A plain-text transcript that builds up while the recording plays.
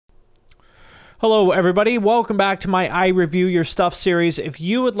Hello everybody, welcome back to my I Review Your Stuff series. If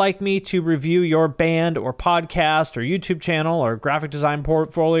you would like me to review your band or podcast or YouTube channel or graphic design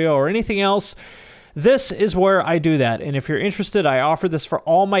portfolio or anything else, this is where I do that. And if you're interested, I offer this for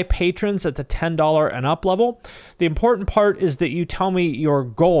all my patrons at the $10 and up level. The important part is that you tell me your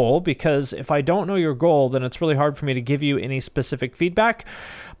goal, because if I don't know your goal, then it's really hard for me to give you any specific feedback.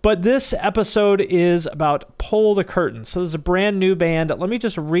 But this episode is about Pull the Curtain. So this is a brand new band. Let me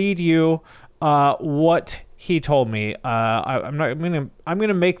just read you what he told me. I'm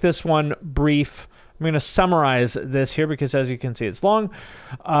gonna make this one brief. I'm going to summarize this here because, as you can see, it's long.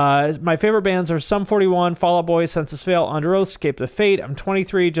 My favorite bands are Sum 41, Fall Out Boy, Census Fail, Under Oath, Escape the Fate. I'm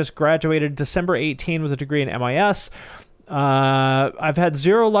 23, just graduated December 18 with a degree in MIS. I've had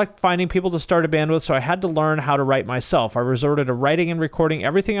zero luck finding people to start a band with, so I had to learn how to write myself. I resorted to writing and recording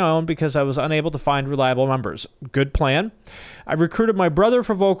everything I own because I was unable to find reliable members. Good plan. I recruited my brother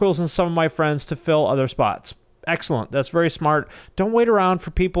for vocals and some of my friends to fill other spots. Excellent. That's very smart. Don't wait around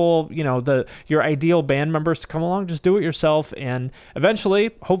for people, your ideal band members to come along. Just do it yourself, and eventually,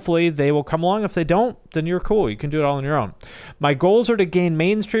 hopefully, they will come along. If they don't, then you're cool. You can do it all on your own. My goals are to gain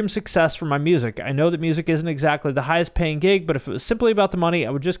mainstream success for my music. I know that music isn't exactly the highest paying gig, but if it was simply about the money, I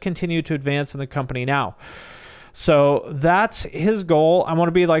would just continue to advance in the company now. So that's his goal. I want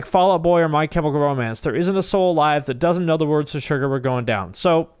to be like Fall Out Boy or My Chemical Romance. There isn't a soul alive that doesn't know the words to Sugar We're Going Down.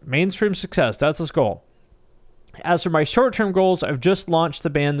 So mainstream success, that's his goal. As for my short-term goals, I've just launched the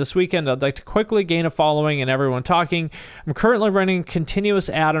band this weekend. I'd like to quickly gain a following and everyone talking. I'm currently running a continuous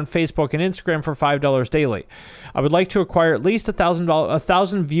ad on Facebook and Instagram for $5 daily. I would like to acquire at least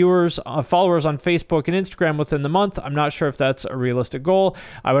 1,000 viewers, followers on Facebook and Instagram within the month. I'm not sure if that's a realistic goal.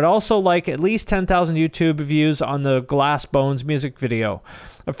 I would also like at least 10,000 YouTube views on the Glass Bones music video.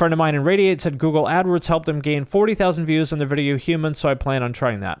 A friend of mine in Radiate said Google AdWords helped them gain 40,000 views on the video Human, so I plan on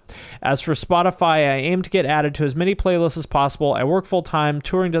trying that. As for Spotify, I aim to get added to as many playlists as possible. I work full-time.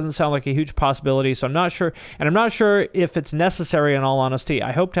 Touring doesn't sound like a huge possibility, so I'm not sure if it's necessary, in all honesty.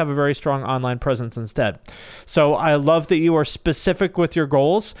 I hope to have a very strong online presence instead. So I love that you are specific with your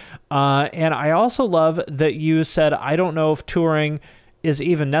goals, and I also love that you said, I don't know if touring is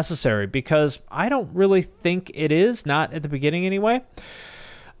even necessary, because I don't really think it is, not at the beginning anyway.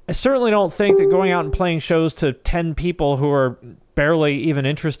 I certainly don't think that going out and playing shows to 10 people who are barely even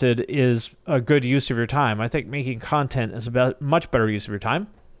interested is a good use of your time. I think making content is a much better use of your time.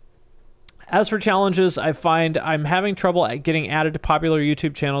 As for challenges, I find I'm having trouble at getting added to popular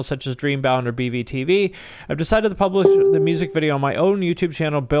YouTube channels such as Dreambound or BVTV. I've decided to publish the music video on my own YouTube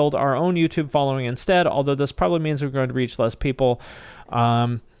channel, build our own YouTube following instead, although this probably means we're going to reach less people.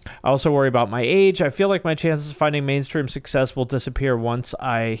 I also worry about my age. I feel like my chances of finding mainstream success will disappear once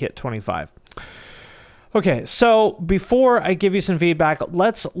I hit 25. Okay, so before I give you some feedback,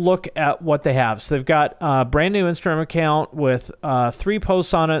 let's look at what they have. So they've got a brand new Instagram account with 3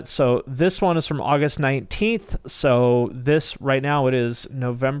 posts on it. So this one is from August 19th. So this right now it is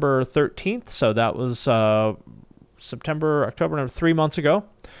November 13th. So that was September, October, November, 3 months ago.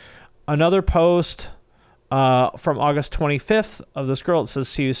 Another post from August 25th of this girl. It says,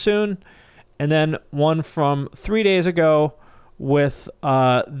 "See you soon." And then one from 3 days ago with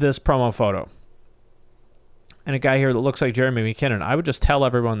this promo photo. And a guy here that looks like Jeremy McKinnon. I would just tell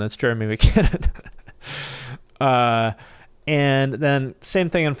everyone that's Jeremy McKinnon. And then same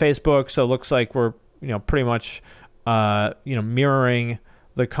thing on Facebook. So it looks like we're, pretty much, mirroring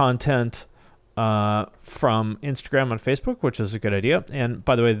the content from Instagram on Facebook, which is a good idea. And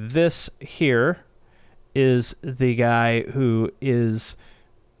by the way, this here is the guy who is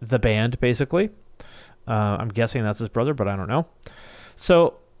the band, basically. I'm guessing that's his brother, but I don't know.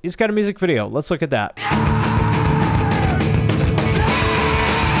 So he's got a music video. Let's look at that.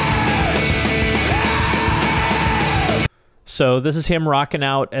 So this is him rocking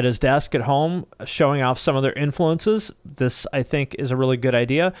out at his desk at home, showing off some of their influences. This, I think, is a really good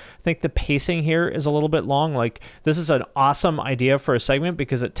idea. I think the pacing here is a little bit long. Like, this is an awesome idea for a segment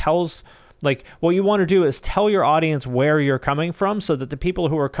because it tells, like, what you want to do is tell your audience where you're coming from so that the people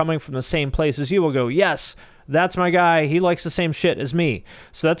who are coming from the same place as you will go, yes, that's my guy. He likes the same shit as me.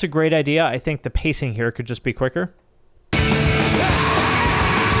 So that's a great idea. I think the pacing here could just be quicker.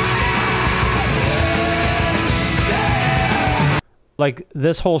 Like,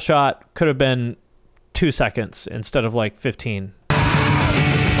 this whole shot could have been 2 seconds instead of like 15.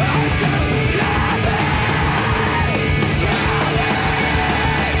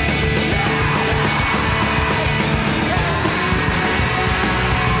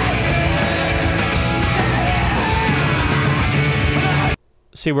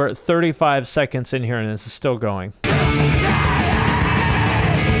 See, we're at 35 seconds in here and this is still going.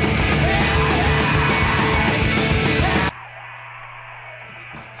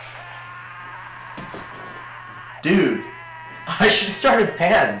 should start a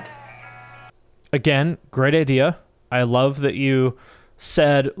band. Again, great idea. I love that you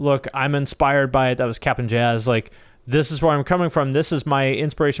said, look, I'm inspired by it. That was Captain Jazz. Like, this is where I'm coming from. This is my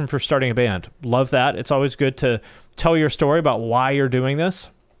inspiration for starting a band. Love that. It's always good to tell your story about why you're doing this.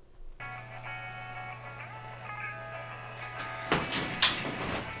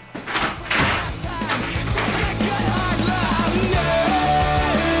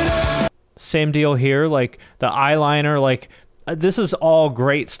 Same deal here. Like the eyeliner, like this is all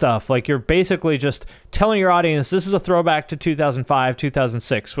great stuff. Like you're basically just telling your audience this is a throwback to 2005,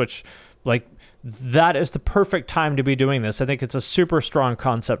 2006, which like that is the perfect time to be doing this. I think it's a super strong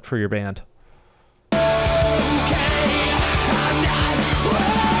concept for your band.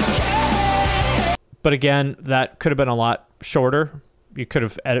 But again, that could have been a lot shorter. You could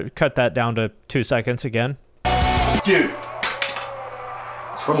have cut that down to 2 seconds again. Dude.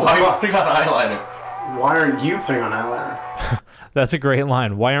 Why are you putting on eyeliner? Why aren't you putting on eyeliner? That's a great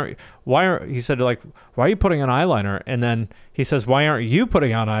line. He said, like, why are you putting on eyeliner? And then he says, why aren't you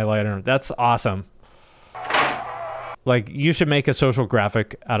putting on eyeliner? That's awesome. Like, you should make a social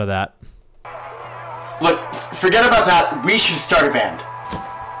graphic out of that. Look, forget about that. We should start a band.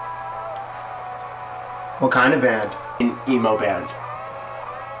 What kind of band? An emo band.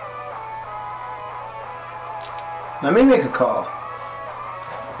 Let me make a call.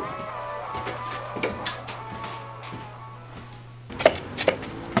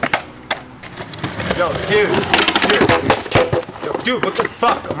 Yo, dude, what the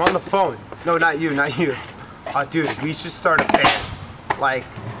fuck? I'm on the phone. No, not you. Dude, we should start a band. Like,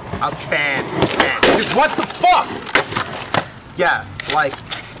 a band. Dude, what the fuck? Yeah, like.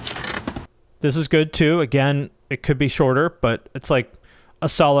 This is good too. Again, it could be shorter, but it's like a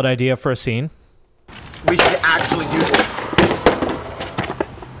solid idea for a scene. We should actually do this.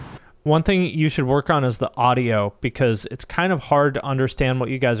 One thing you should work on is the audio, because it's kind of hard to understand what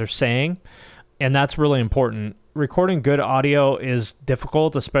you guys are saying. And that's really important. Recording good audio is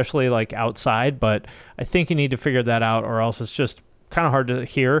difficult, especially like outside, but I think you need to figure that out or else it's just kind of hard to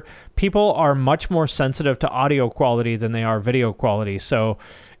hear. People are much more sensitive to audio quality than they are video quality. So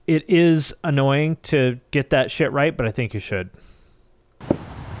it is annoying to get that shit right, but I think you should.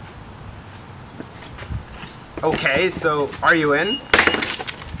 Okay, so are you in?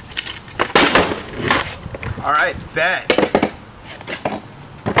 All right, bet.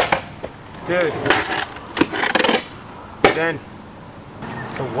 Dude. Then.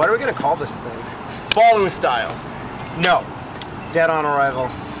 So what are we gonna call this thing? Ballroom style. No. Dead on arrival.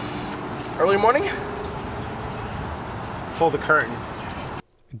 Early morning? Pull the curtain.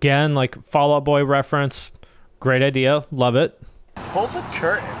 Again, like Fall Out Boy reference. Great idea. Love it. Pull the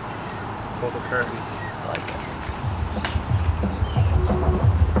curtain. Pull the curtain. I like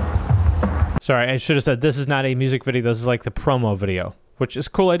it. Sorry, I should have said this is not a music video. This is like the promo video, which is a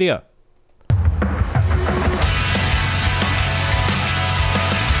cool idea.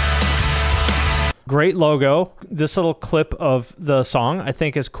 Great logo. This little clip of the song I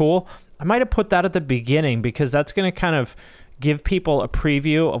think is cool. I might have put that at the beginning because that's going to kind of give people a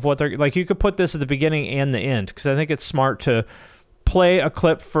preview of what they're like. You could put this at the beginning and the end because I think it's smart to play a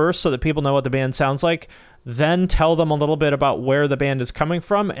clip first so that people know what the band sounds like, then tell them a little bit about where the band is coming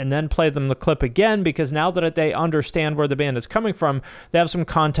from, and then play them the clip again because now that they understand where the band is coming from, they have some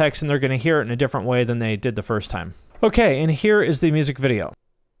context and they're going to hear it in a different way than they did the first time. Okay, and here is the music video.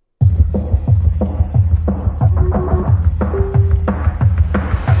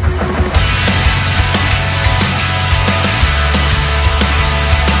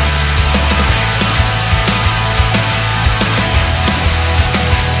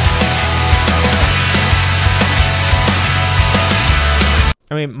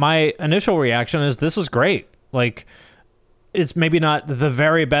 I mean, my initial reaction is this is great. Like, it's maybe not the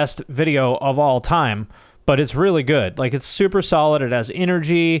very best video of all time, but it's really good. Like, it's super solid. It has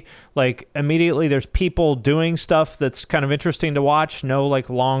energy. Like, immediately there's people doing stuff that's kind of interesting to watch. No, like,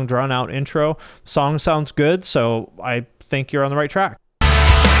 long, drawn-out intro. Song sounds good, so I think you're on the right track.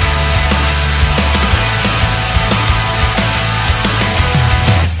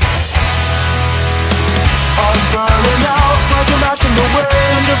 I'm burning out like a match in the wind.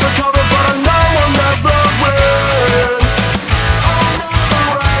 Searching for cover, but I know I'll never win.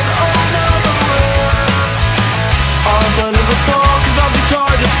 I'll never win. I'm burning before, cause I'm too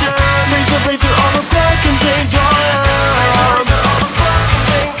tired to stand. Face to all the broken things I am.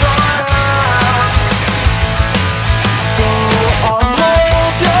 So I'm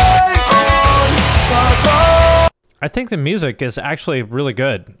holding on. I think the music is actually really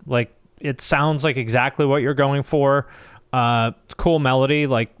good. Like, it sounds like exactly what you're going for. Cool melody.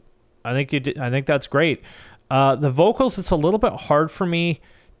 Like, I think that's great. The vocals, it's a little bit hard for me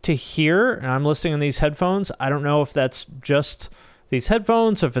to hear, and I'm listening on these headphones. I don't know if that's just these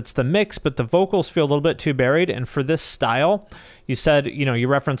headphones, if it's the mix, but the vocals feel a little bit too buried. And for this style, you said, you know, you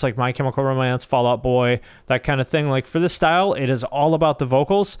referenced like My Chemical Romance, Fall Out Boy, that kind of thing. Like for this style, it is all about the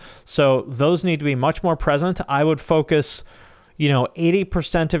vocals. So those need to be much more present. I would focus, you know,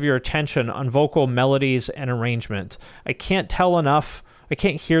 80% of your attention on vocal melodies and arrangement. I can't tell enough. I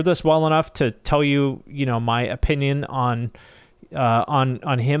can't hear this well enough to tell you, you know, my opinion on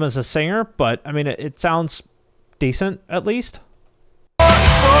him as a singer, but I mean, it sounds decent at least.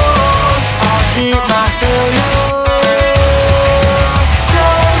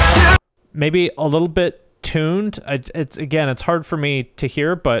 Maybe a little bit tuned. It's again, it's hard for me to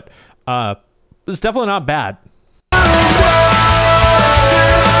hear, but it's definitely not bad.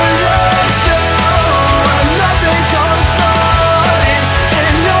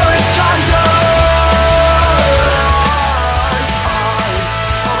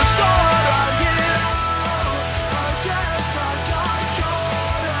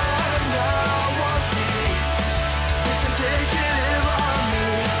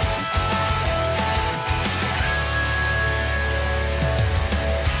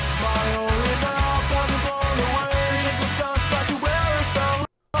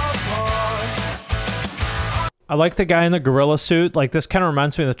 I like the guy in the gorilla suit. Like, this kind of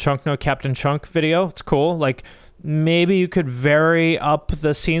reminds me of the Chunk No Captain Chunk video. It's cool. Like, maybe you could vary up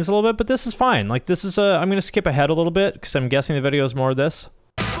the scenes a little bit, but this is fine. Like, this is I'm going to skip ahead a little bit because I'm guessing the video is more of this.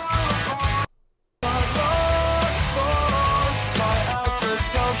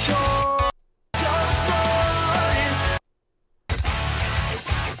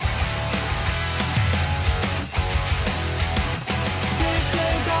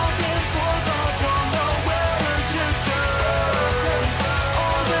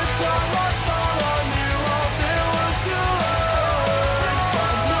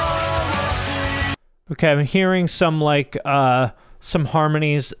 Okay, I'm hearing some like some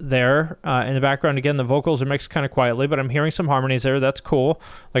harmonies there in the background. Again, the vocals are mixed kind of quietly, but I'm hearing some harmonies there. That's cool.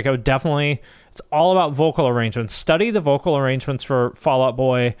 Like, I would definitely, it's all about vocal arrangements. Study the vocal arrangements for Fall Out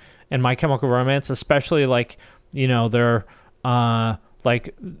Boy and My Chemical Romance, especially like, you know, they're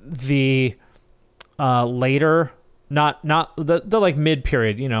like the later, not the like mid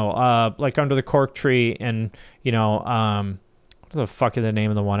period, you know, like Under the Cork Tree and, you know, what the fuck is the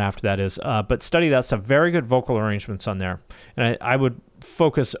name of the one after that is, but study that stuff. Very good vocal arrangements on there, and I would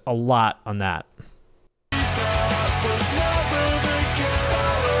focus a lot on that.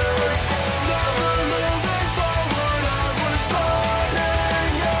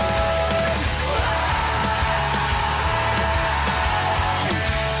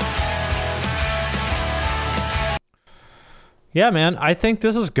 Yeah, man, I think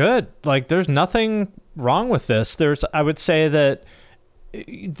this is good. Like, there's nothing wrong with this. I would say that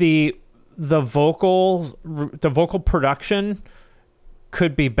the vocal production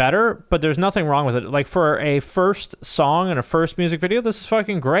could be better, but there's nothing wrong with it. Like, for a first song and a first music video, this is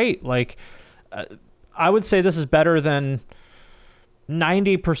fucking great. Like, I would say this is better than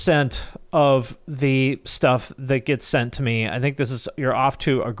 90% of the stuff that gets sent to me. I think you're off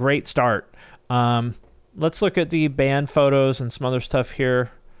to a great start. Let's look at the band photos and some other stuff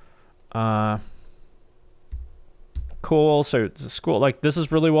here. Cool. So it's a school. Like, this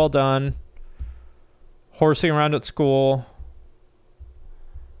is really well done. Horsing around at school.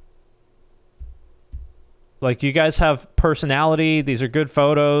 Like, you guys have personality. These are good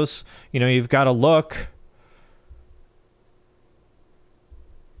photos. You know, you've got a look.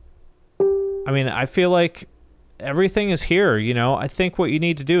 I mean, I feel like everything is here, you know. I think what you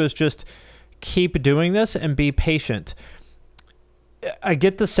need to do is just keep doing this and be patient. I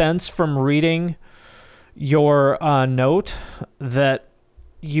get the sense from reading your note that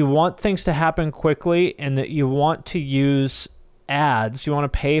you want things to happen quickly and that you want to use ads. You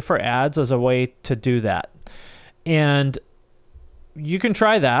want to pay for ads as a way to do that. And you can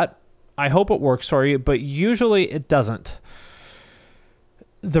try that. I hope it works for you, but usually it doesn't.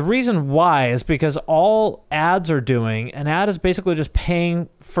 The reason why is because all ads are doing, an ad is basically just paying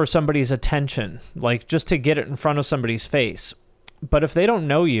for somebody's attention, like just to get it in front of somebody's face. But if they don't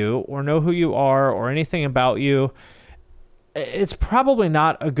know you or know who you are or anything about you, it's probably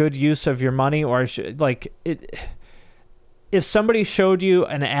not a good use of your money. Or if somebody showed you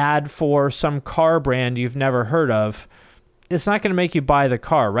an ad for some car brand you've never heard of, it's not going to make you buy the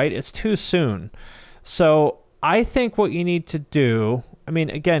car, right? It's too soon. So I think what you need to do, I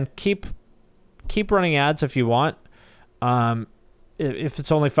mean, again, keep running ads if you want. If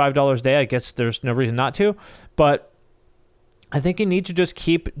it's only $5 a day, I guess there's no reason not to. But I think you need to just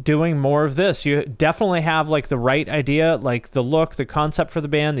keep doing more of this. You definitely have like the right idea, like the look, the concept for the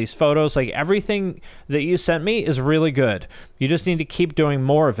band, these photos, like everything that you sent me is really good. You just need to keep doing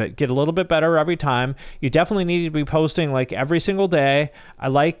more of it. Get a little bit better every time. You definitely need to be posting like every single day. I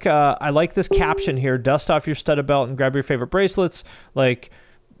like this caption here, dust off your studded belt and grab your favorite bracelets. Like,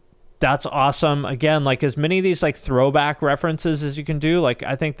 that's awesome. Again, like as many of these like throwback references as you can do, like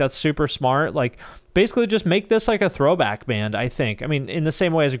I think that's super smart. Like basically just make this like a throwback band, I think. I mean, in the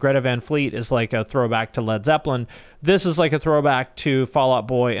same way as Greta Van Fleet is like a throwback to Led Zeppelin, this is like a throwback to Fall Out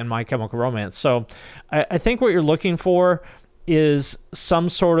Boy and My Chemical Romance. So I think what you're looking for is some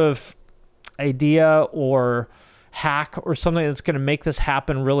sort of idea or hack or something that's going to make this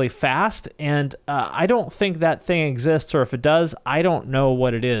happen really fast. And I don't think that thing exists, or if it does, I don't know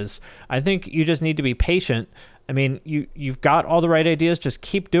what it is. I think you just need to be patient. I mean, you've got all the right ideas. Just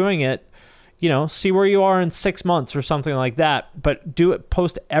keep doing it. You know, see where you are in 6 months or something like that, but do it,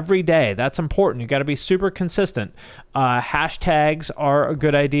 post every day. That's important. You got to be super consistent. Hashtags are a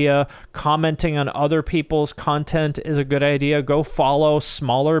good idea. Commenting on other people's content is a good idea. Go follow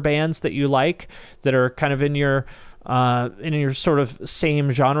smaller bands that you like that are kind of in your sort of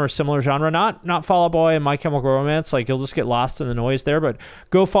same genre, similar genre. Not Fall Out Boy and My Chemical Romance. Like you'll just get lost in the noise there, but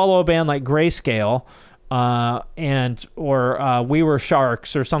go follow a band like Grayscale or We Were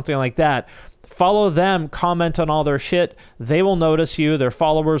Sharks or something like that. Follow them, comment on all their shit. They will notice you. Their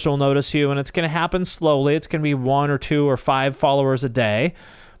followers will notice you, and it's going to happen slowly. It's going to be 1 or 2 or 5 followers a day,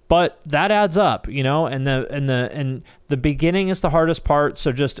 but that adds up, you know. And the beginning is the hardest part.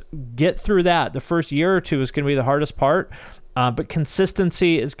 So just get through that. The first year or 2 is going to be the hardest part. But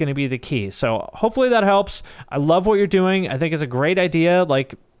consistency is going to be the key. So hopefully that helps. I love what you're doing. I think it's a great idea.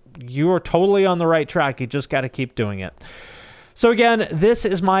 Like, you are totally on the right track. You just got to keep doing it. So again, this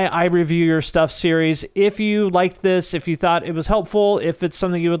is my I Review Your Stuff series. If you liked this, if you thought it was helpful, if it's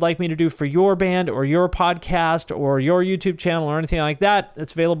something you would like me to do for your band or your podcast or your YouTube channel or anything like that,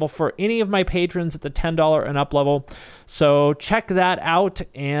 it's available for any of my patrons at the $10 and up level. So check that out,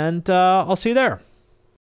 and I'll see you there.